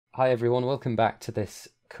Hi everyone, welcome back to this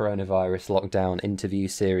coronavirus lockdown interview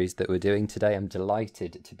series that we're doing today. I'm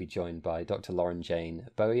delighted to be joined by Dr. Lauren-Jane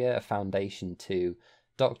Bowyer, a Foundation 2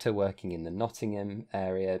 doctor working in the Nottingham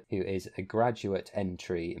area, who is a graduate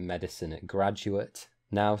entry medicine graduate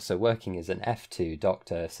now, so working as an F2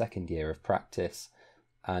 doctor, second year of practice,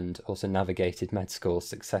 and also navigated med school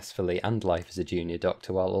successfully and life as a junior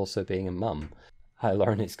doctor while also being a mum. Hi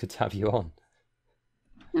Lauren, it's good to have you on.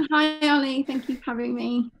 Hi, Ollie. Thank you for having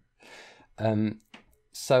me.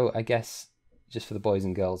 So I guess just for the boys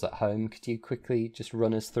and girls at home, could you quickly just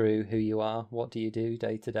run us through who you are? What do you do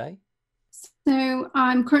day to day? So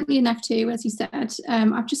I'm currently an F2, as you said.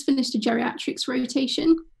 I've just finished a geriatrics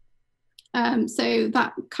rotation. So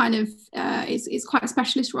that kind of is quite a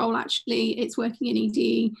specialist role, actually. It's working in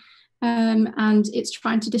ED, and it's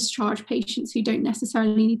trying to discharge patients who don't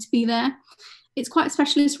necessarily need to be there. It's quite a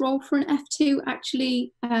specialist role for an F2,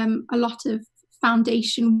 actually. A lot of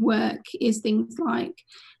foundation work is things like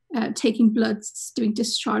taking bloods, doing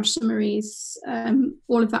discharge summaries,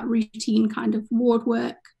 all of that routine kind of ward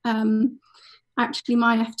work. Actually,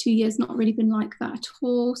 my F2 year's not really been like that at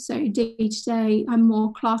all. So day to day, I'm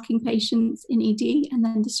more clerking patients in ED and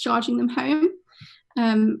then discharging them home,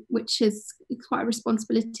 which is quite a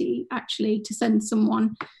responsibility, actually, to send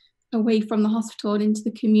someone away from the hospital and into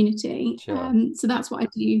the community. Sure. So that's what I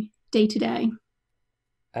do day to day.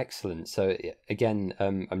 Excellent. So again,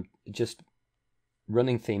 I'm just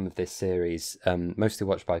running theme of this series, mostly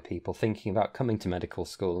watched by people thinking about coming to medical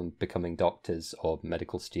school and becoming doctors, or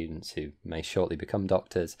medical students who may shortly become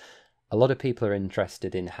doctors. A lot of people are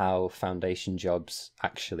interested in how foundation jobs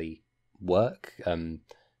actually work.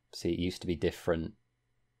 See, it used to be different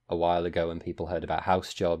a while ago when people heard about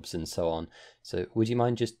house jobs and so on. So would you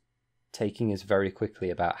mind just taking us very quickly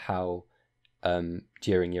about how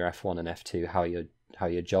during your F1 and F2 how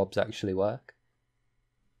your jobs actually work?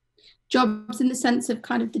 Jobs in the sense of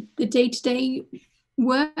kind of the day-to-day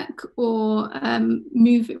work, or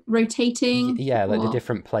move rotating, Yeah, like the or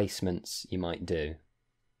different placements you might do.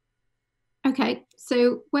 okay.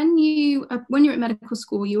 So when you're at medical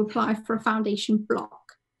school, you apply for a foundation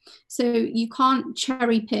block. So you can't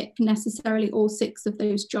cherry pick necessarily all six of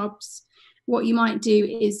those jobs. What you might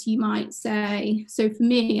do is you might say, so for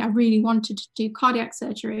me, I really wanted to do cardiac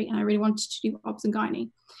surgery and I really wanted to do obs and gynae.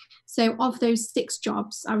 So of those six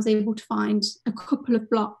jobs, I was able to find a couple of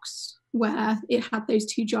blocks where it had those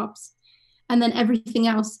two jobs. And then everything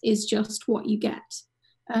else is just what you get.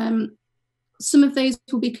 Some of those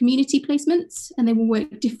will be community placements and they will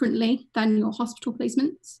work differently than your hospital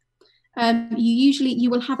placements. You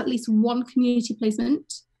will have at least one community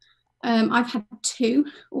placement. I've had two,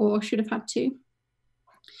 or should have had two.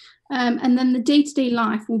 And then the day-to-day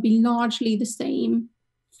life will be largely the same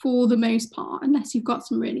for the most part, unless you've got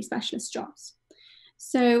some really specialist jobs.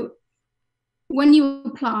 So when you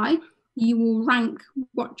apply, you will rank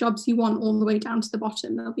what jobs you want all the way down to the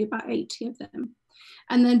bottom. There'll be about 80 of them.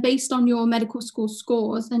 And then based on your medical school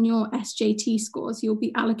scores and your SJT scores, you'll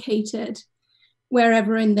be allocated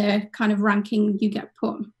wherever in the kind of ranking you get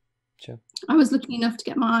put. Sure. I was lucky enough to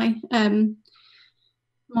get my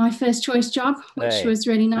first choice job, which Hey. was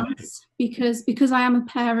really nice because I am a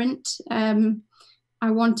parent. I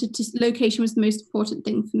wanted to, location was the most important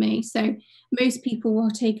thing for me. So most people will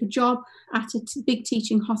take a job at a big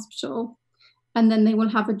teaching hospital, and then they will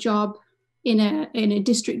have a job in a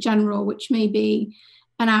district general, which may be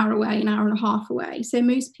an hour away, an hour and a half away. So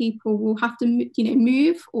most people will have to,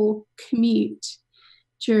 move or commute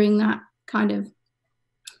during that kind of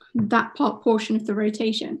that portion of the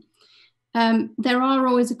rotation. There are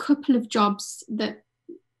always a couple of jobs that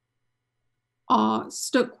are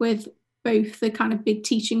stuck with both the kind of big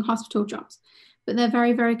teaching hospital jobs, but they're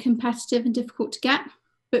very, very competitive and difficult to get.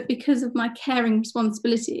 But because of my caring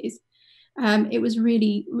responsibilities, it was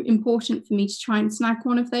really important for me to try and snag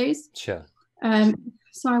one of those. Sure.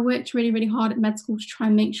 So I worked really, really hard at med school to try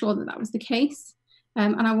and make sure that that was the case.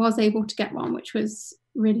 And I was able to get one, which was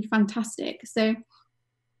really fantastic. So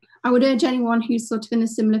I would urge anyone who's sort of in a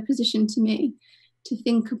similar position to me to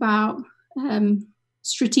think about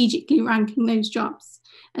strategically ranking those jobs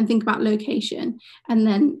and think about location, and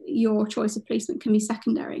then your choice of placement can be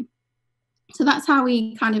secondary. So that's how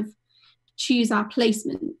we kind of choose our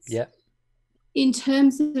placements. Yeah. In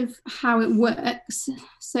terms of how it works,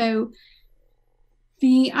 so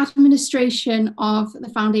the administration of the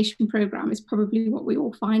foundation program is probably what we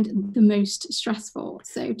all find the most stressful.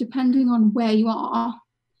 So depending on where you are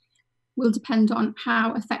will depend on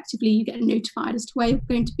how effectively you get notified as to where you're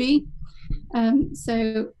going to be.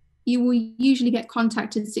 So you will usually get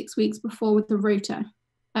contacted 6 weeks before with the rota.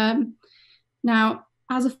 Now,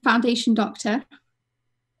 as a foundation doctor,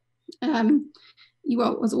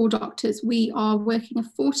 Well, as all doctors, we are working a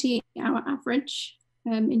 48-hour average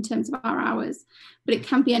in terms of our hours, but it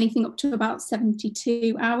can be anything up to about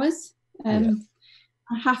 72 hours.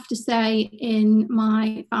 I have to say, in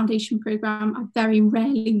my foundation program, I very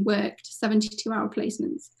rarely worked 72-hour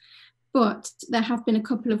placements, but there have been a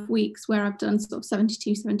couple of weeks where I've done sort of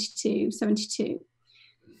 72, 72, 72,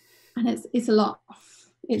 and it's a lot.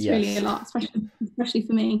 It's really a lot, especially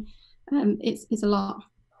for me. It's a lot.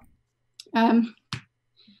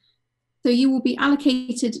 So you will be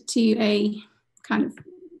allocated to a kind of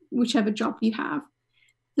whichever job you have.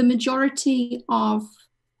 The majority of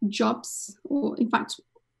jobs, or in fact,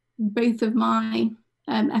 both of my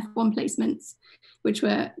F1 placements, which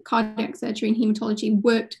were cardiac surgery and haematology,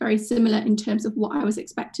 worked very similar in terms of what I was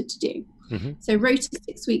expected to do. Mm-hmm. So rota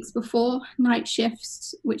 6 weeks before, night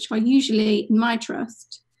shifts, which are usually in my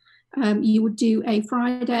trust, you would do a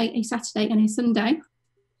Friday, a Saturday and a Sunday,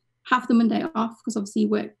 have the Monday off because obviously you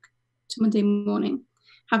work to Monday morning,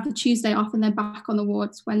 have the Tuesday off and then back on the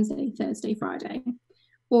wards Wednesday, Thursday, Friday.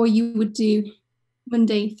 Or you would do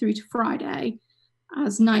Monday through to Friday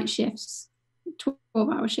as night shifts,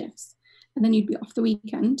 12-hour shifts, and then you'd be off the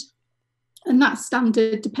weekend. And that's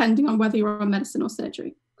standard depending on whether you're on medicine or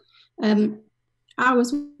surgery.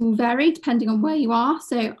 Hours will vary depending on where you are.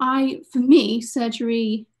 So for me,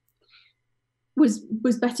 surgery was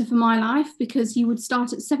better for my life because you would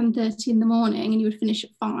start at 7:30 in the morning and you would finish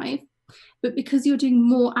at 5. But because you're doing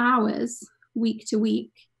more hours week to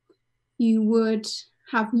week, you would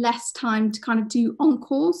have less time to kind of do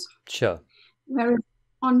on-calls. Sure. Whereas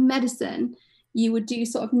on medicine, you would do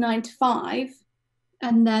sort of 9 to 5,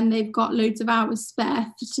 and then they've got loads of hours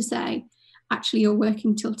spare to say, actually, you're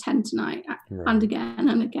working till 10 tonight, right, and again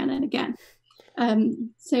and again and again.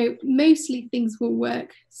 So mostly things will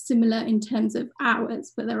work similar in terms of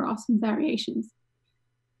hours, but there are some variations.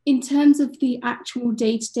 In terms of the actual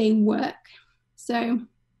day-to-day work, so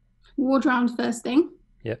ward round first thing.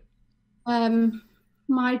 Yep.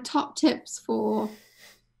 My top tips for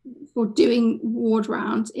doing ward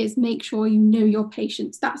round is make sure you know your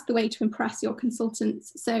patients. That's the way to impress your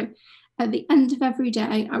consultants. So at the end of every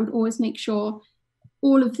day, I would always make sure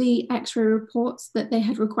all of the X-ray reports that they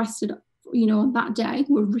had requested, on that day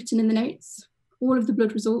were written in the notes, all of the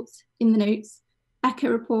blood results in the notes, echo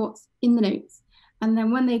reports in the notes. And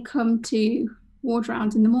then when they come to ward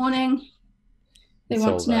round in the morning, they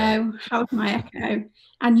want to know, how's my echo?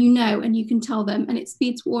 And and you can tell them, and it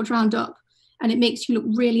speeds ward round up and it makes you look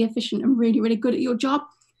really efficient and really, really good at your job.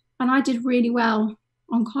 And I did really well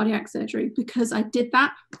on cardiac surgery because I did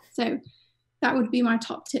that. So that would be my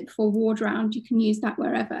top tip for ward round. You can use that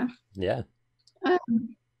wherever. Yeah.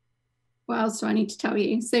 What else do I need to tell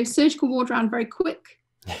you? So surgical ward round, very quick.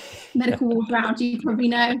 Medical ward round, you probably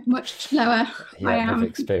know, much slower. Yeah, I am.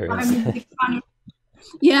 Experience.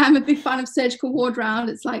 I'm a big fan of surgical ward round.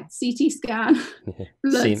 It's like CT scan,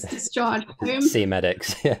 blood discharge home. C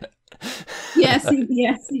medics, yeah. C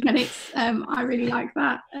medics. I really like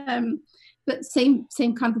that. But same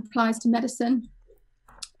kind of applies to medicine.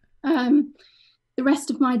 The rest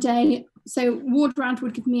of my day, so ward round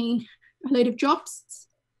would give me a load of jobs.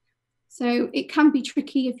 So it can be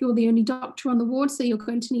tricky if you're the only doctor on the ward. So you're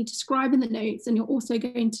going to need to scribe in the notes, and you're also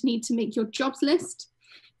going to need to make your jobs list.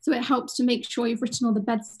 So it helps to make sure you've written all the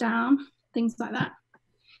beds down, things like that.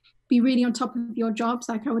 Be really on top of your jobs.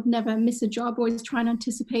 Like I would never miss a job, always try and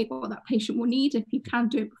anticipate what that patient will need if you can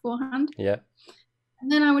do it beforehand. Yeah.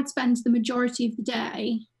 And then I would spend the majority of the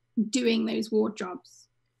day doing those ward jobs.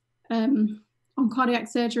 On cardiac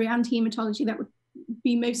surgery and haematology, that would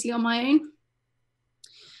be mostly on my own.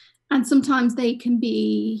 And sometimes they can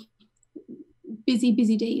be busy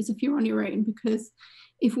days if you're on your own, because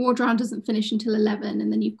if ward round doesn't finish until 11 and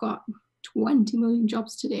then you've got 20 million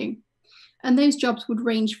jobs to do. And those jobs would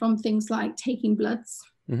range from things like taking bloods,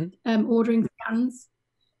 ordering scans,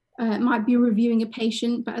 might be reviewing a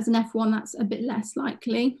patient, but as an F1, that's a bit less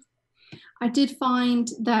likely. I did find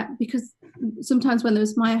that because sometimes when there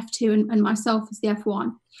was my F2 and myself as the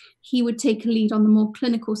F1, he would take a lead on the more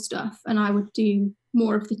clinical stuff and I would do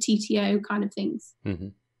more of the TTO kind of things.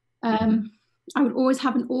 I would always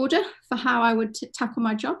have an order for how I would tackle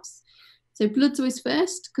my jobs. So blood's always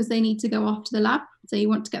first because they need to go off to the lab. So you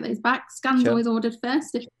want to get those back. Scans always ordered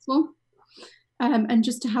first if possible. And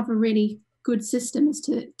just to have a really good system as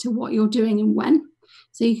to what you're doing and when.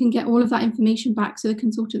 So you can get all of that information back so the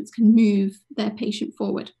consultants can move their patient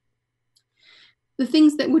forward. The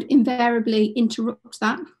things that would invariably interrupt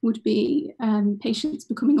that would be patients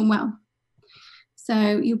becoming unwell.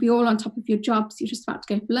 So you'll be all on top of your jobs. You're just about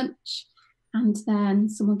to go for lunch and then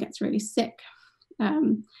someone gets really sick.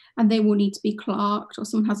 and they will need to be clerked, or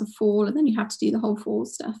someone has a fall and then you have to do the whole fall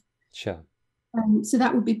stuff. Sure. So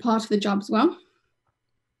that would be part of the job as well.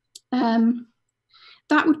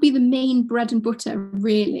 That would be the main bread and butter,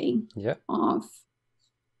 really, of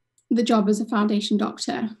the job as a foundation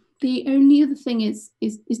doctor. The only other thing is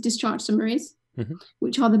discharge summaries,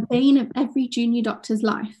 which are the bane of every junior doctor's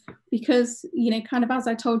life, because, kind of as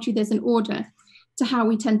I told you, there's an order to how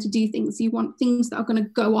we tend to do things. You want things that are going to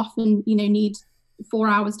go off and, need 4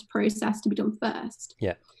 hours to process to be done first.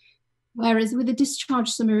 Yeah. Whereas with a discharge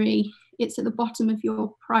summary, it's at the bottom of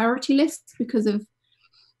your priority list because of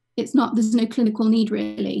there's no clinical need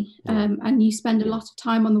really. And you spend a lot of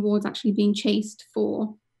time on the wards actually being chased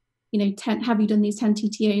for, 10, have you done these 10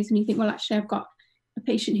 TTOs? And you think, well, actually I've got a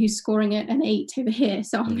patient who's scoring at an 8 over here,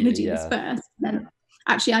 so I'm going to do this first. And then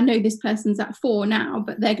actually I know this person's at 4 now,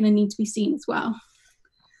 but they're going to need to be seen as well.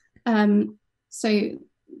 So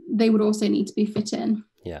they would also need to be fit in.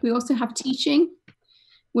 Yeah. We also have teaching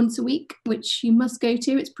once a week, which you must go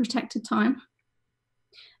to. It's protected time.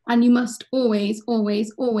 And you must always,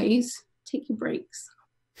 always, always take your breaks.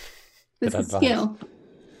 It's a skill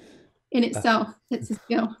in itself. It's a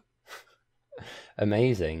skill.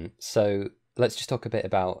 Amazing. So let's just talk a bit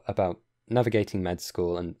about navigating med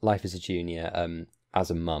school and life as a junior, as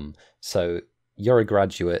a mum. So you're a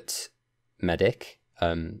graduate medic,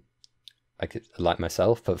 like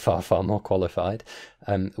myself, but far, far more qualified.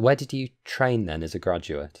 Where did you train then as a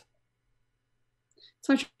graduate?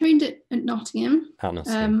 So I trained at Nottingham. At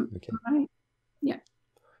Nottingham, okay. Yeah.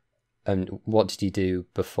 And what did you do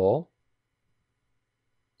before?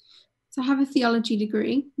 So I have a theology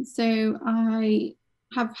degree. So I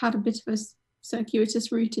have had a bit of a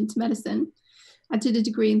circuitous route into medicine. I did a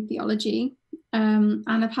degree in theology, and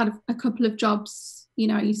I've had a couple of jobs.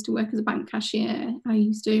 I used to work as a bank cashier. I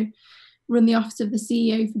used to run the office of the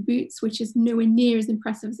CEO for Boots, which is nowhere near as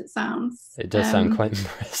impressive as it sounds. It does sound quite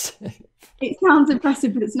impressive. It sounds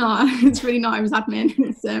impressive, but it's not. It's really not. I was admin,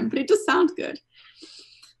 but it does sound good.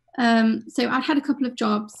 So I'd had a couple of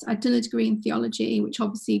jobs. I'd done a degree in theology, which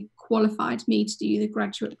obviously qualified me to do the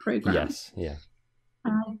graduate program. Yes, yeah.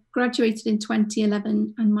 I graduated in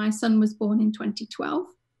 2011, and my son was born in 2012.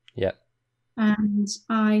 Yeah. And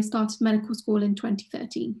I started medical school in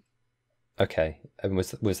 2013. Okay. And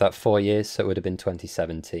was that 4 years? So it would have been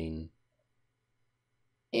 2017.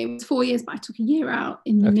 It was 4 years, but I took a year out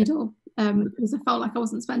in the middle, because I felt like I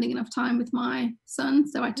wasn't spending enough time with my son.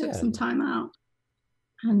 So I took some time out,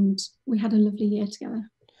 and we had a lovely year together.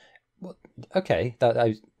 Well, okay.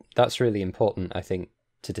 That's really important, I think,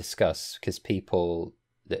 to discuss, because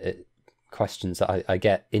questions that I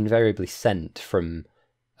get invariably sent from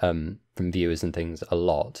viewers and things a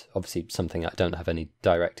lot. Obviously, something I don't have any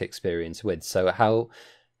direct experience with. So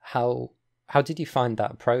how did you find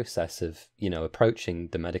that process of approaching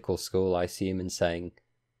the medical school, I assume, and saying,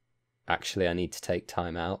 actually, I need to take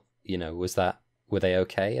time out? Were they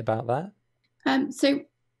okay about that? So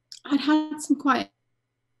I'd had some quite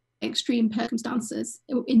extreme circumstances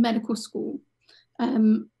in medical school.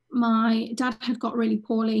 My dad had got really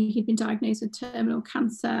poorly. He'd been diagnosed with terminal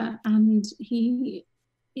cancer, and he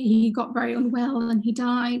got very unwell and he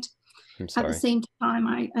died. I'm sorry. At the same time,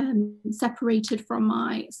 I separated from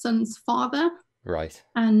my son's father. Right.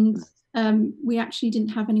 And we actually didn't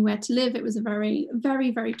have anywhere to live. It was a very,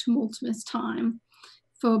 very, very tumultuous time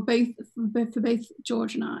for both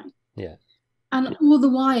George and I. Yeah. And all the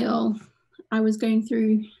while, I was going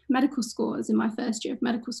through medical school. I was in my first year of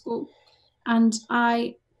medical school, and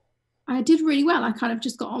I did really well. I kind of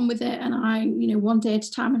just got on with it, and I, one day at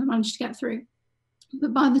a time, and I managed to get through.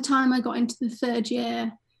 But by the time I got into the third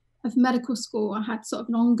year of medical school, I had sort of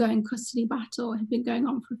an ongoing custody battle. It had been going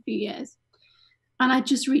on for a few years, and I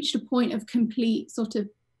just reached a point of complete sort of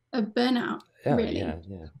burnout, really.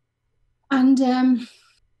 Yeah. And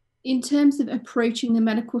in terms of approaching the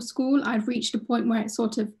medical school, I'd reached a point where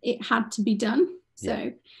it had to be done.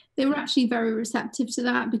 So they were actually very receptive to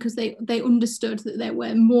that, because they understood that there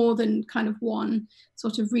were more than kind of one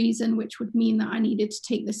sort of reason, which would mean that I needed to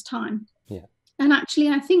take this time. Yeah. And actually,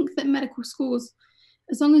 I think that medical schools,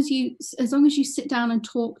 as long as you sit down and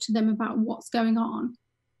talk to them about what's going on,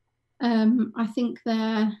 I think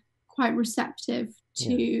they're quite receptive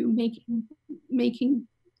to making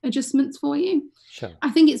adjustments for you. Sure. I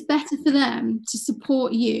think it's better for them to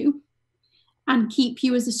support you and keep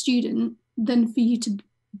you as a student than for you to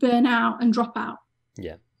burn out and drop out.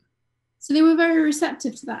 Yeah. So they were very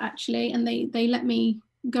receptive to that, actually, and they let me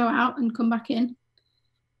go out and come back in.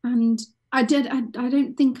 And I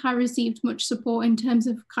don't think I received much support in terms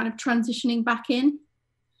of kind of transitioning back in,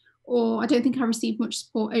 or I don't think I received much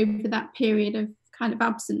support over that period of kind of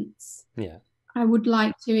absence. Yeah. I would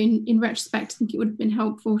like to, in retrospect, I think it would have been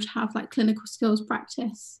helpful to have like clinical skills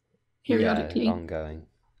practice periodically. Yeah, ongoing.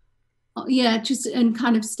 Yeah, just and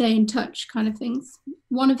kind of stay in touch kind of things.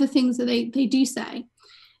 One of the things that they do say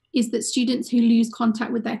is that students who lose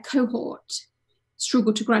contact with their cohort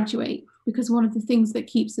struggle to graduate, because one of the things that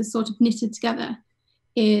keeps us sort of knitted together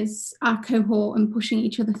is our cohort and pushing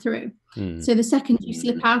each other through. So the second you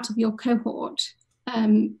slip out of your cohort,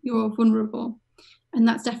 you're vulnerable. And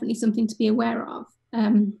that's definitely something to be aware of.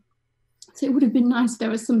 So it would have been nice if there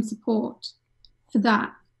was some support for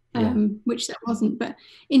that, which there wasn't. But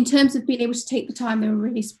in terms of being able to take the time, they were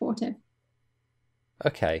really supportive.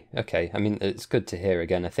 Okay. I mean, it's good to hear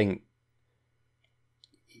again. I think,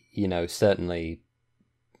 certainly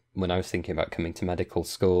when I was thinking about coming to medical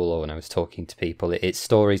school or when I was talking to people, it's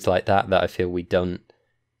stories like that I feel you don't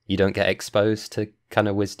get exposed to kind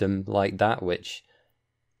of wisdom like that, which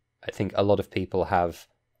I think a lot of people have,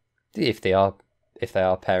 if they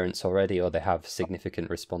are parents already or they have significant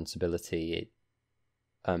responsibility.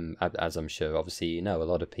 As I'm sure, obviously, a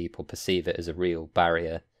lot of people perceive it as a real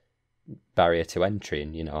barrier to entry,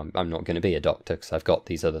 and I'm not going to be a doctor because I've got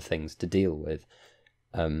these other things to deal with.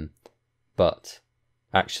 But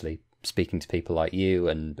actually, speaking to people like you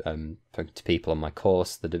and to people on my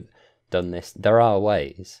course that have done this, there are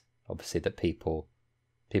ways, obviously, that people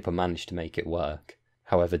manage to make it work,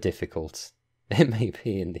 however difficult it may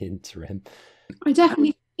be in the interim. I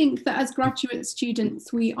definitely think that as graduate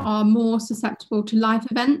students, we are more susceptible to life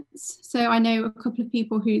events. So I know a couple of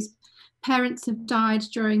people whose parents have died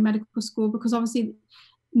during medical school, because obviously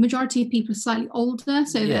the majority of people are slightly older,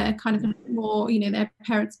 so they're kind of more, their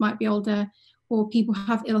parents might be older, or people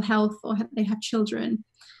have ill health, or they have children.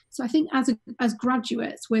 So I think as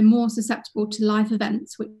graduates, we're more susceptible to life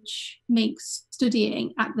events, which makes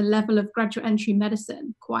studying at the level of graduate entry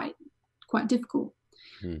medicine quite difficult.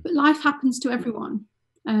 But life happens to everyone.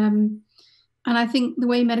 And I think the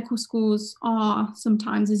way medical schools are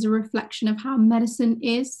sometimes is a reflection of how medicine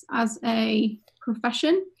is as a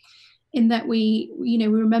profession, in that we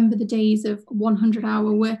remember the days of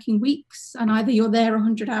 100-hour working weeks, and either you're there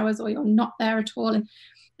 100 hours or you're not there at all. And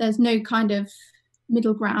there's no kind of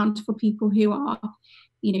middle ground for people who are,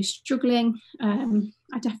 struggling.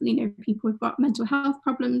 I definitely know people who've got mental health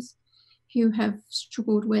problems, who have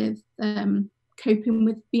struggled with coping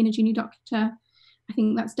with being a junior doctor. I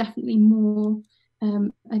think that's definitely more,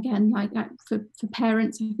 again, like for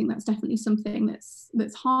parents, I think that's definitely something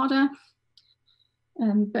that's harder.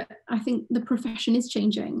 But I think the profession is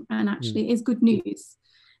changing, and actually it is good news.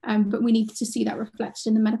 But we need to see that reflected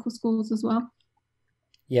in the medical schools as well.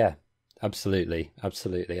 Yeah, absolutely. I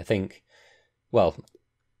think, well,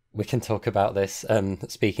 we can talk about this.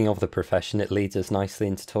 Speaking of the profession, it leads us nicely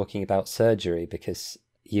into talking about surgery, because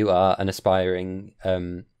you are an aspiring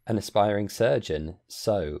surgeon.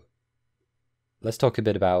 So let's talk a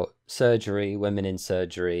bit about surgery, women in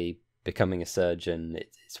surgery, becoming a surgeon.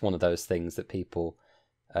 It's one of those things that people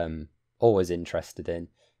always interested in.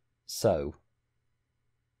 So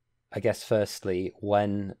I guess firstly,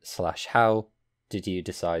 when/how did you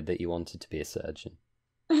decide that you wanted to be a surgeon?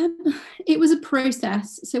 It was a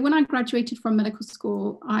process. So when I graduated from medical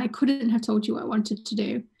school, I couldn't have told you what I wanted to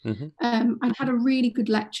do. I had a really good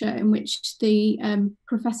lecture in which the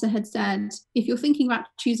professor had said, if you're thinking about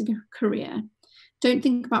choosing a career, don't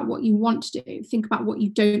think about what you want to do, think about what you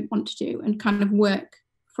don't want to do, and kind of work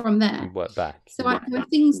from there. Work back. So there were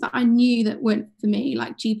things that I knew that weren't for me,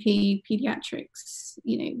 like GP, pediatrics,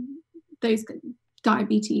 those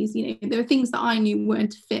diabetes, there were things that I knew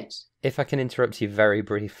weren't a fit. If I can interrupt you very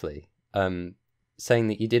briefly, saying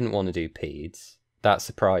that you didn't want to do peds, that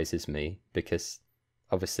surprises me, because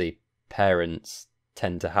obviously parents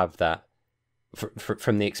tend to have that,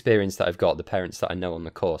 from the experience that I've got, the parents that I know on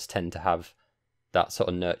the course tend to have that sort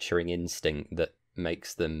of nurturing instinct that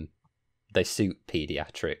makes them, they suit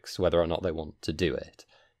pediatrics whether or not they want to do it.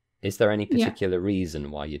 Is there any particular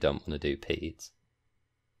reason why you don't want to do peds?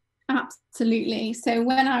 Absolutely. So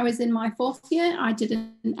when I was in my fourth year, I did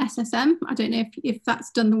an SSM. I don't know if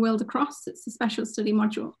that's done the world across. It's a special study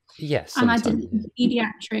module. Yes. And I did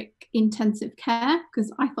pediatric intensive care,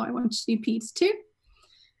 because I thought I wanted to do peds too.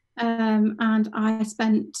 And I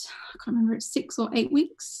spent, I can't remember, it's 6 or 8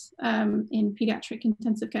 weeks in pediatric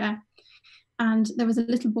intensive care. And there was a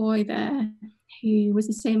little boy there who was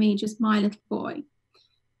the same age as my little boy.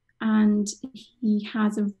 And he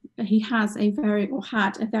had a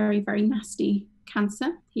very, very nasty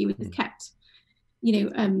cancer. He was kept,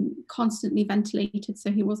 constantly ventilated,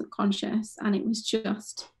 so he wasn't conscious, and it was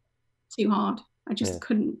just too hard. I just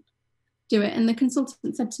couldn't do it. And the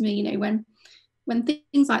consultant said to me, when when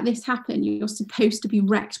things like this happen, you're supposed to be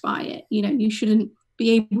wrecked by it. You know, you shouldn't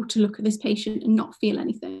be able to look at this patient and not feel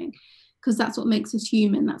anything, because that's what makes us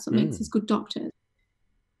human. That's what makes us good doctors.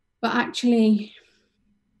 But actually,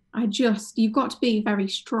 you've got to be very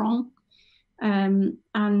strong. And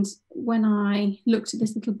when I looked at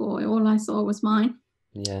this little boy, all I saw was mine.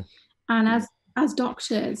 Yeah. And as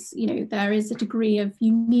doctors, you know, there is a degree of,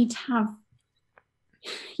 you need to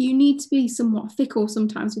be somewhat fickle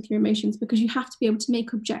sometimes with your emotions, because you have to be able to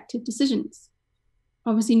make objective decisions.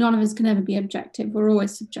 Obviously, none of us can ever be objective. We're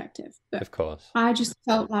always subjective. But of course, I just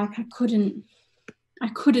felt like I couldn't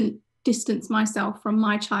distance myself from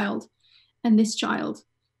my child and this child.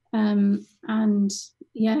 And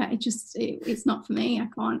yeah, it's not for me. I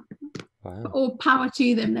can't. Wow. All power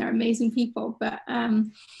to them. They're amazing people. But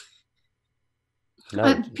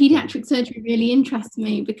pediatric surgery really interests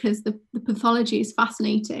me, because the pathology is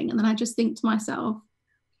fascinating. And then I just think to myself,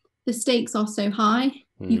 the stakes are so high.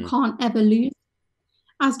 You can't ever lose.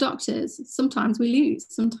 As doctors, sometimes we lose.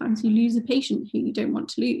 Sometimes you lose a patient who you don't want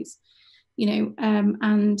to lose, you know.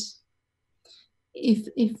 And if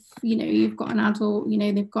you know, you've got an adult, you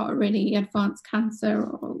know, they've got a really advanced cancer,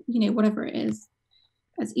 or you know, whatever it is,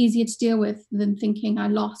 it's easier to deal with than thinking I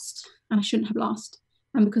lost and I shouldn't have lost,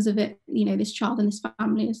 and because of it, you know, this child and this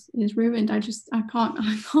family is ruined. I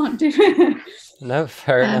can't do it. No,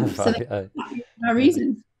 fair enough. So that's my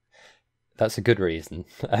reason. That's a good reason.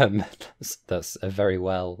 That's a very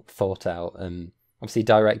well thought out, obviously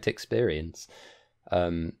direct experience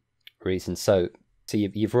reason. So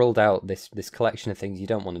you've ruled out this collection of things you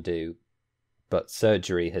don't want to do, but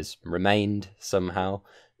surgery has remained somehow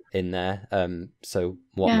in there. So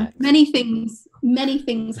what next? Many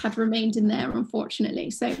things had remained in there, unfortunately.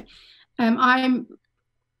 So I'm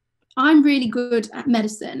really good at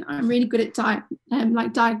medicine. I'm really good at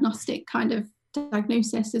diagnostic kind of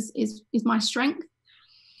diagnosis is my strength.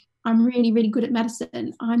 I'm really, really good at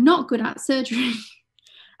medicine. I'm not good at surgery.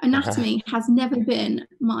 Anatomy has never been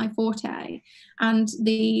my forte, and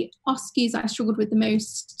the OSCEs I struggled with the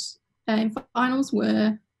most in finals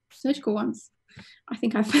were surgical ones. I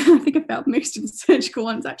think I failed most of the surgical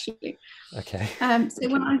ones, actually. Okay. So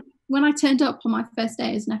when I turned up on my first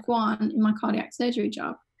day as an F1 in my cardiac surgery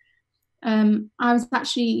job, I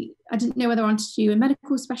didn't know whether I wanted to do a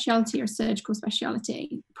medical specialty or a surgical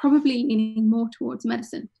specialty, probably leaning more towards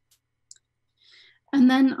medicine. And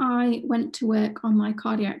then I went to work on my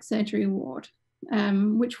cardiac surgery ward,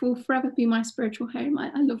 which will forever be my spiritual home.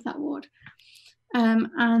 I love that ward.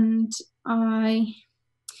 And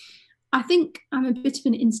I think I'm a bit of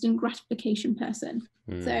an instant gratification person.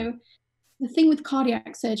 So the thing with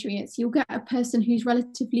cardiac surgery is you'll get a person who's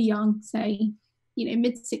relatively young, say, you know,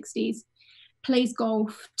 mid-60s, plays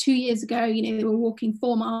golf. 2 years ago, you know, they were walking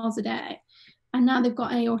 4 miles a day, and now they've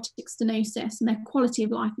got aortic stenosis and their quality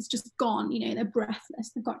of life is just gone. You know, they're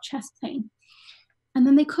breathless, they've got chest pain. And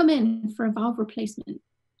then they come in for a valve replacement.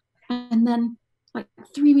 And then like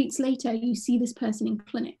 3 weeks later, you see this person in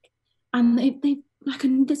clinic, and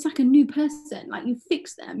it's like a new person. Like, you've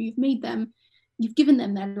fixed them, you've given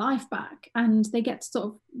them their life back, and they get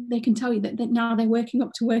to they can tell you that now they're working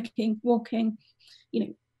up to walking, you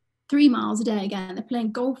know, 3 miles a day again. They're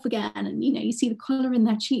playing golf again, and you know, you see the colour in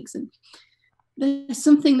their cheeks, and there's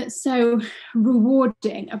something that's so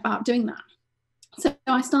rewarding about doing that. So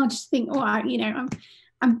I started to think,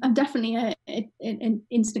 I'm definitely an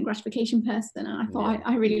instant gratification person, and I thought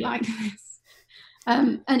I really like this.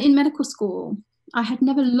 And in medical school, I had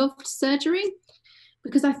never loved surgery,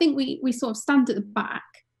 because I think we sort of stand at the back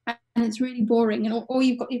and it's really boring, and or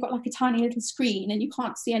you've got like a tiny little screen and you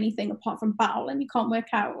can't see anything apart from bowel, and you can't work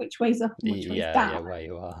out which way's up and which way's down. Yeah, where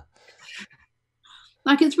you are.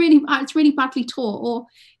 Like, it's really badly taught. Or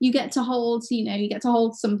you get to hold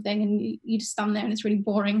something and you just stand there and it's really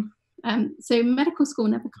boring. So medical school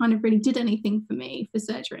never kind of really did anything for me for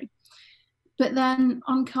surgery. But then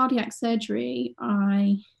on cardiac surgery,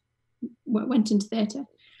 I went into theatre,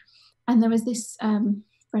 and there was this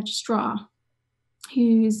registrar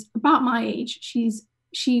who's about my age.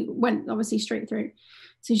 She went obviously straight through,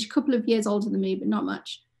 so she's a couple of years older than me, but not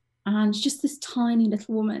much, and she's just this tiny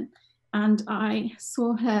little woman. And I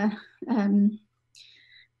saw her kind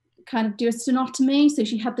of do a stenotomy. So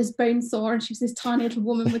she had this bone saw, and she was this tiny little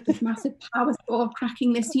woman with this massive power saw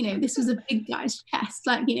cracking this. You know, this was a big guy's chest.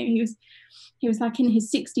 Like, you know, he was like in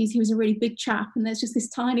his 60s. He was a really big chap, and there's just this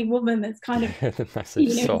tiny woman that's kind of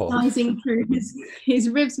slicing through his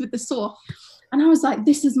ribs with the saw. And I was like,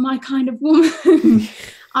 this is my kind of woman.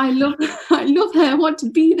 I love her. I want to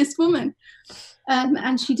be this woman.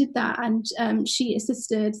 And she did that, and she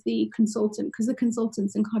assisted the consultant, because the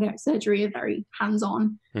consultants in cardiac surgery are very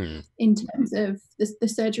hands-on in terms of the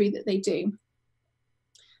surgery that they do.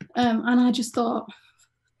 And I just thought,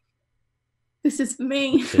 this is for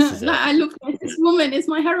me. I love this. This woman is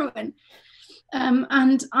my heroine.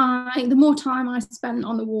 And the more time I spent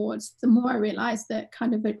on the wards, the more I realised that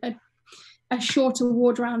kind of a shorter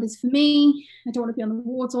ward round is for me. I don't want to be on the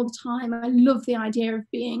wards all the time. I love the idea of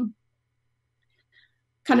being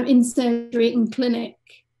kind of in surgery, in clinic,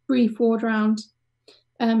 brief ward round.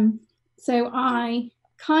 So I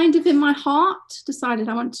kind of in my heart decided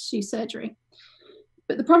I wanted to do surgery.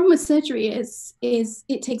 But the problem with surgery is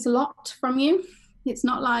it takes a lot from you. It's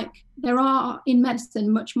not like there are in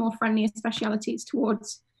medicine much more friendlier specialities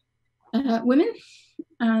towards women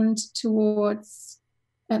and towards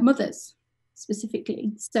mothers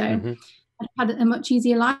specifically. So I've had a much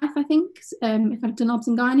easier life, I think, if I'd done obs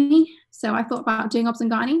and gynae. So I thought about doing obs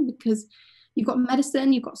and gynae because you've got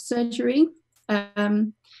medicine, you've got surgery,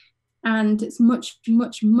 and it's much,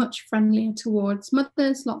 much, much friendlier towards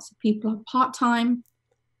mothers. Lots of people are part-time.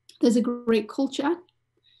 There's a great culture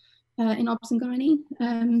in obs and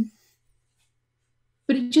gynae,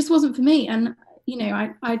 but it just wasn't for me. And you know,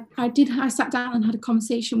 I sat down and had a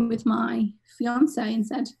conversation with my fiance and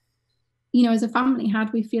said, you know, as a family, how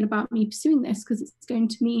do we feel about me pursuing this? Because it's going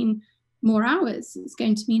to mean more hours. It's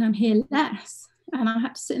going to mean I'm here less. And I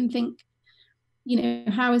had to sit and think, you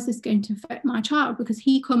know, how is this going to affect my child? Because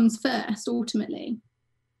he comes first ultimately.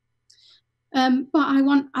 But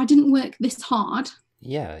I didn't work this hard.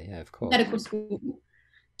 Yeah, of course. Medical school,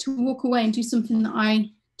 to walk away and do something that I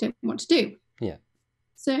don't want to do. Yeah.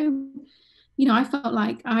 So, you know, I felt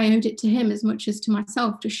like I owed it to him as much as to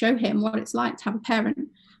myself to show him what it's like to have a parent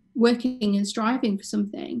working and striving for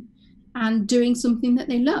something and doing something that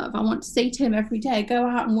they love. I want to say to him every day, go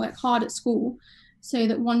out and work hard at school so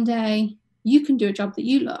that one day you can do a job that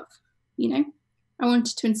you love. You know, I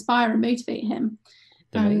wanted to inspire and motivate him.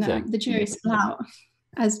 Amazing. And the jury's still out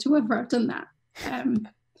as to whether I've done that.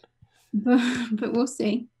 But we'll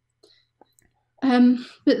see. But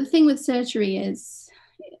the thing with surgery is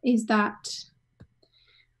that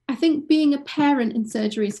I think being a parent in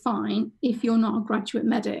surgery is fine if you're not a graduate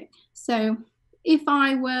medic. So if I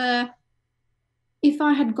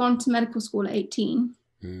had gone to medical school at 18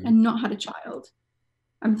 and not had a child,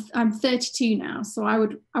 I'm 32 now, so I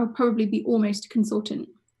would probably be almost a consultant.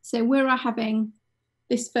 So were I having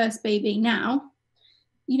this first baby now,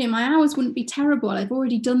 you know, my hours wouldn't be terrible. I've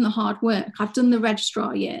already done the hard work. I've done the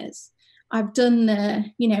registrar years. I've done the,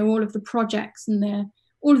 you know, all of the projects and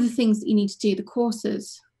all of the things that you need to do, the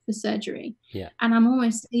courses for surgery. Yeah. And I'm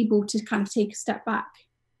almost able to kind of take a step back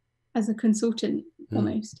as a consultant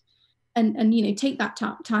almost and you know, take that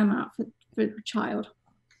time out for a child.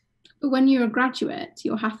 But when you're a graduate,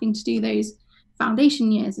 you're having to do those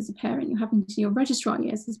foundation years as a parent. You're having to do your registrar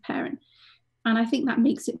years as a parent. And I think that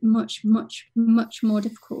makes it much, much, much more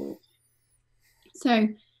difficult. So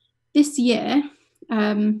this year,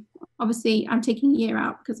 obviously I'm taking a year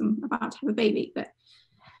out because I'm about to have a baby, but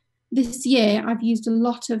this year I've used a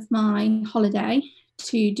lot of my holiday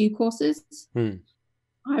to do courses.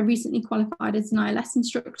 I recently qualified as an ILS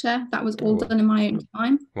instructor. That was all done in my own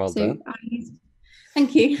time. Well done.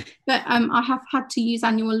 Thank you. But I have had to use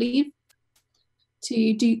annual leave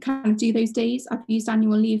to do those days. I've used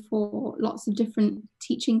annual leave for lots of different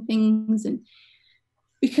teaching things, and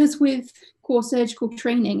because with core surgical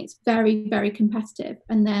training, it's very, very competitive,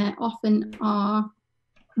 and there often are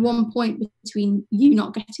one point between you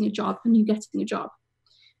not getting a job and you getting a job.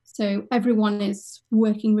 So everyone is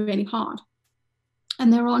working really hard,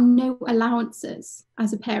 and there are no allowances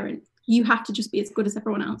as a parent. You have to just be as good as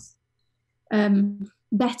everyone else.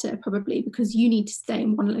 Better probably, because you need to stay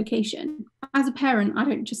in one location. As a parent, I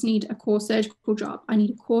don't just need a core surgical job. I need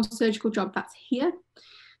a core surgical job that's here.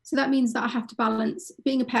 So that means that I have to balance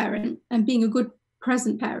being a parent and being a good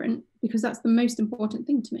present parent, because that's the most important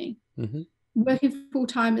thing to me. Working full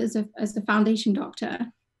time as a foundation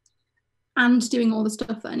doctor and doing all the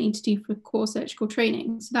stuff that I need to do for core surgical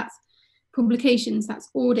training. So that's publications, that's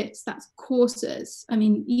audits, that's courses. I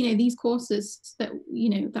mean, you know, these courses that, you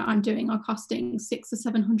know, that I'm doing are costing £600 or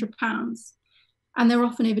 £700, and they're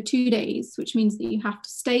often over 2 days, which means that you have to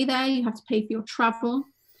stay there, you have to pay for your travel.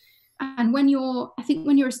 And when you're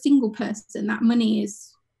a single person, that money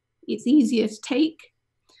it's easier to take.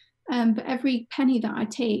 But every penny that I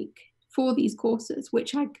take for these courses,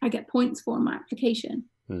 which I get points for on my application,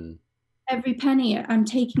 every penny I'm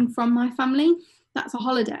taking from my family. That's a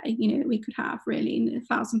holiday, you know, that we could have really, in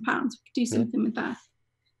 £1,000. We could do something with that.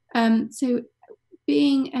 So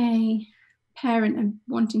being a parent and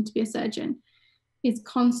wanting to be a surgeon is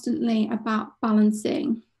constantly about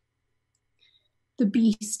balancing the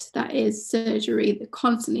beast that is surgery, that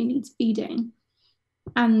constantly needs feeding,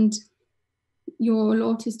 and your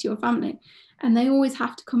loyalties to your family. And they always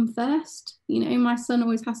have to come first. You know, my son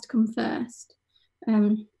always has to come first.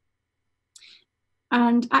 And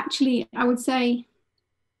actually, I would say,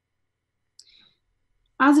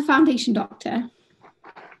 as a foundation doctor,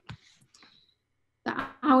 the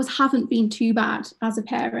hours haven't been too bad as a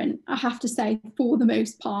parent, I have to say, for the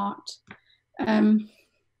most part. When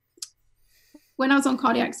I was on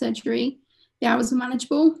cardiac surgery, the hours were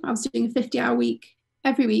manageable. I was doing a 50-hour week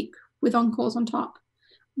every week with on-calls on top.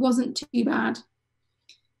 Wasn't too bad.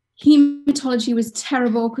 Hematology was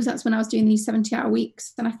terrible because that's when I was doing these 70-hour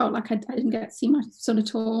weeks, and I felt like I didn't get to see my son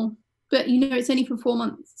at all. But, you know, it's only for 4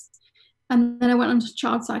 months. And then I went on to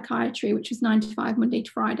child psychiatry, which was 9 to 5, Monday to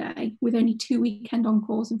Friday, with only 2 weekend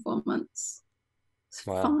on-calls in 4 months.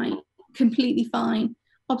 Wow. Fine, completely fine.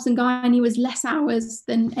 Obs and gynae was less hours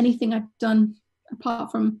than anything I'd done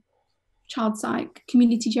apart from child psych.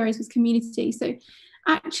 Community gerries was community. So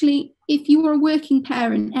actually, if you are a working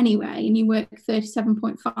parent anyway and you work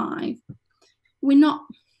 37.5, we're not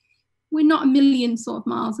a million sort of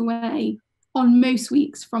miles away on most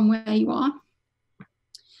weeks from where you are.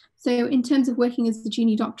 So in terms of working as a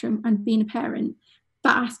junior doctor and being a parent,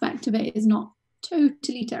 that aspect of it is not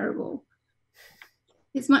totally terrible.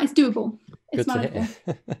 It's doable. It's manageable.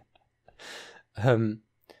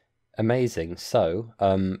 Amazing. So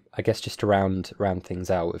I guess just to round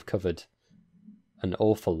things out, we've covered an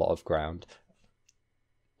awful lot of ground.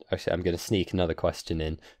 Actually, I'm going to sneak another question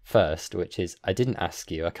in first, which is, I didn't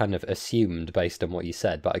ask you, I kind of assumed based on what you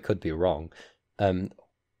said, but I could be wrong.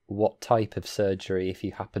 What type of surgery, if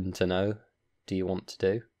you happen to know, do you want to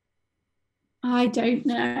do? I don't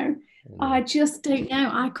know. I just don't know.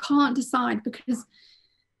 I can't decide because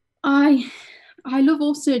I love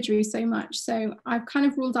all surgery so much. So I've kind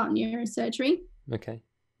of ruled out neurosurgery. Okay.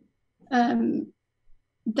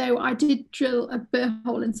 Though I did drill a burr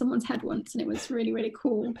hole in someone's head once, and it was really, really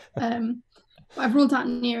cool. I've ruled out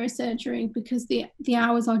neurosurgery because the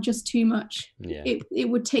hours are just too much. Yeah. It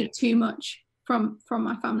would take too much from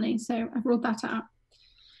my family, so I've ruled that out.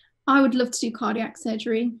 I would love to do cardiac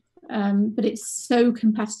surgery, but it's so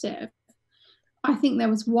competitive. I think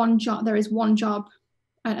there is one job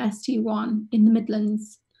at ST1 in the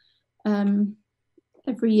Midlands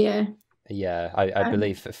every year. Yeah, I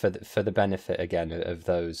believe for the benefit again of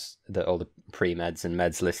those, that all the pre-meds and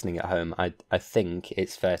meds listening at home, I think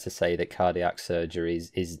it's fair to say that cardiac surgery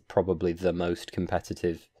is probably the most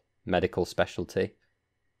competitive medical specialty,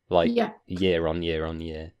 like year on year on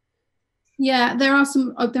year. Yeah, there are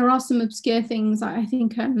some obscure things. I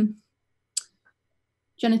think I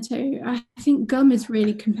think gum is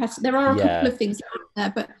really competitive. There are a couple of things out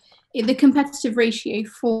there, but the competitive ratio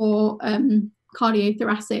for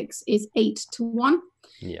cardiothoracics is 8-1.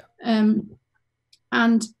 Yeah.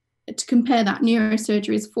 And to compare that,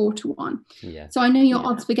 neurosurgery is 4-1. Yeah. So I know your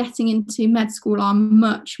odds for getting into med school are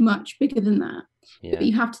much, much bigger than that. Yeah. But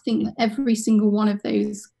you have to think that every single one of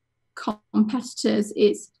those competitors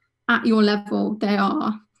is at your level. They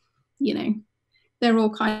are, they're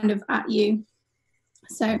all kind of at you.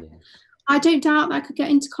 So I don't doubt that I could get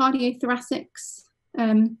into cardiothoracics.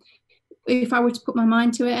 If I were to put my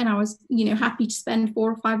mind to it, and I was, happy to spend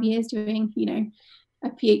 4 or 5 years doing, a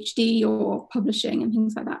PhD or publishing and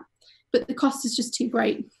things like that. But the cost is just too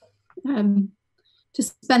great to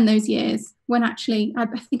spend those years when actually I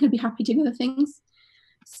think I'd be happy doing other things.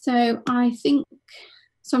 So I'm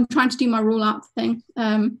trying to do my rule out thing.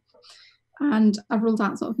 And I've ruled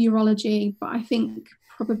out sort of urology, but I think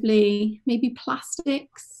probably maybe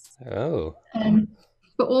plastics. Oh.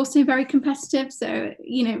 But also very competitive. So,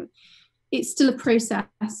 it's still a process.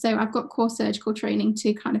 So I've got core surgical training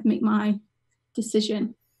to kind of make my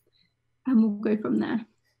decision, and we'll go from there.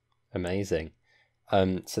 Amazing.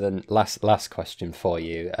 So then last question for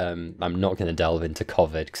you. I'm not going to delve into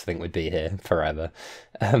COVID because I think we'd be here forever.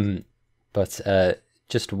 But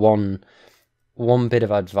just one bit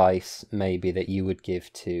of advice maybe that you would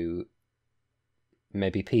give to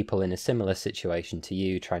maybe people in a similar situation to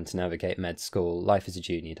you, trying to navigate med school, life as a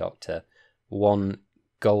junior doctor. One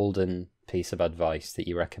golden piece of advice that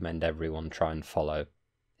you recommend everyone try and follow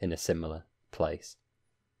in a similar place.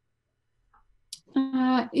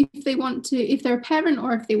 If they're a parent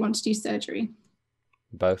or if they want to do surgery.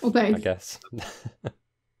 Both, or both, I guess.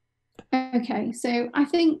 Okay, so I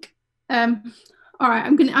think all right,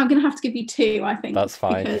 I'm gonna have to give you 2, I think. That's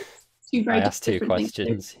fine. I asked 2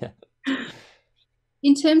 questions. Yeah.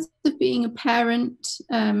 In terms of being a parent,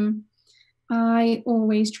 I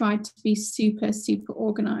always try to be super, super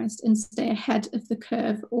organized and stay ahead of the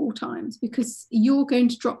curve at all times, because you're going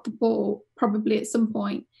to drop the ball probably at some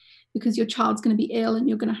point, because your child's going to be ill and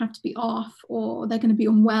you're going to have to be off, or they're going to be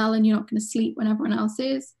unwell and you're not going to sleep when everyone else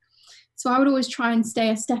is. So I would always try and stay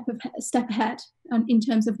a step ahead in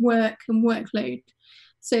terms of work and workload,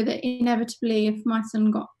 so that inevitably if my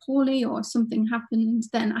son got poorly or something happened,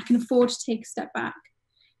 then I can afford to take a step back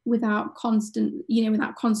without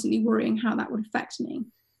constantly worrying how that would affect me.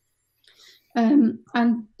 And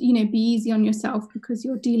be easy on yourself, because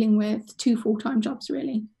you're dealing with 2 full-time jobs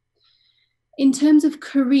really. In terms of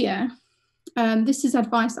career, this is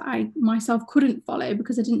advice that I myself couldn't follow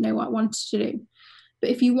because I didn't know what I wanted to do. But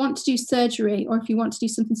if you want to do surgery, or if you want to do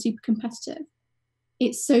something super competitive,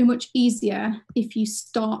 it's so much easier if you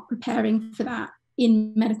start preparing for that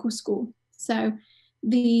in medical school. So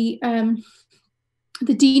the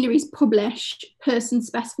deaneries publish person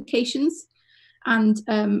specifications, and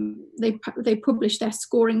they publish their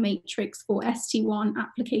scoring matrix for ST1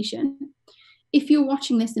 application. If you're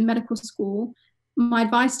watching this in medical school, my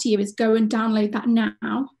advice to you is go and download that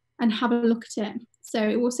now and have a look at it. So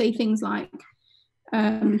it will say things like,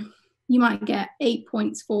 you might get 8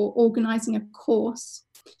 points for organising a course.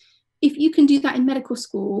 If you can do that in medical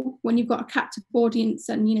school, when you've got a captive audience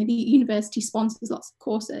and the university sponsors lots of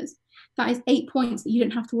courses, that is 8 points that you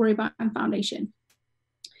don't have to worry about in foundation.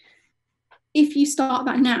 If you start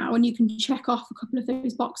that now and you can check off a couple of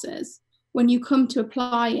those boxes, when you come to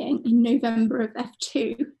applying in November of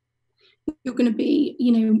F2, you're going to be,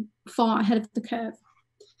 far ahead of the curve.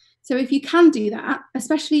 So if you can do that,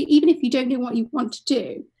 especially even if you don't know what you want to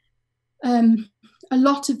do, a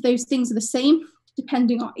lot of those things are the same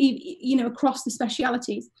depending on, across the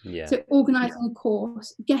specialities. Yeah. So organising a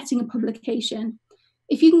course, getting a publication.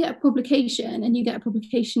 If you can get a publication and you get a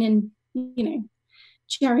publication in,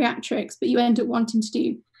 geriatrics, but you end up wanting to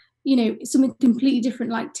do, something completely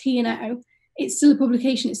different like T&O, it's still a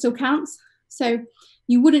publication, it still counts. So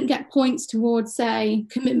you wouldn't get points towards, say,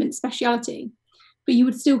 commitment speciality, but you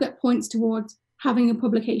would still get points towards having a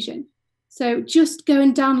publication. So just go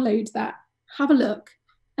and download that, have a look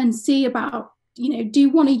and see about, do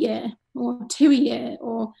 1 a year or 2 a year,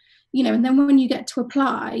 or, and then when you get to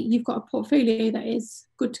apply, you've got a portfolio that is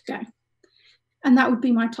good to go. And that would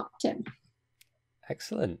be my top tip.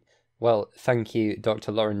 Excellent. Well, thank you,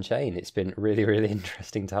 Dr. Lauren-Jane. It's been really, really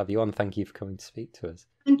interesting to have you on. Thank you for coming to speak to us.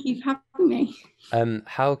 Thank you for having me.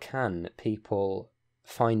 How can people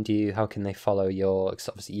find you? How can they follow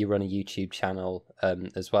obviously you run a YouTube channel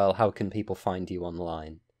as well. How can people find you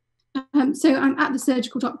online? So I'm at The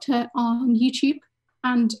Surgical Doctor on YouTube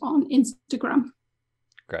and on Instagram.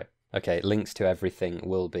 Great. Okay, links to everything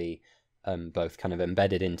will be both kind of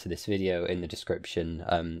embedded into this video in the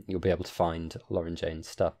description. You'll be able to find Lauren-Jane's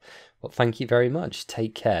stuff. Well, thank you very much.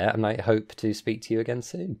 Take care, and I hope to speak to you again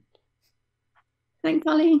soon. Thanks,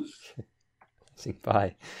 Ollie.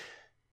 Bye.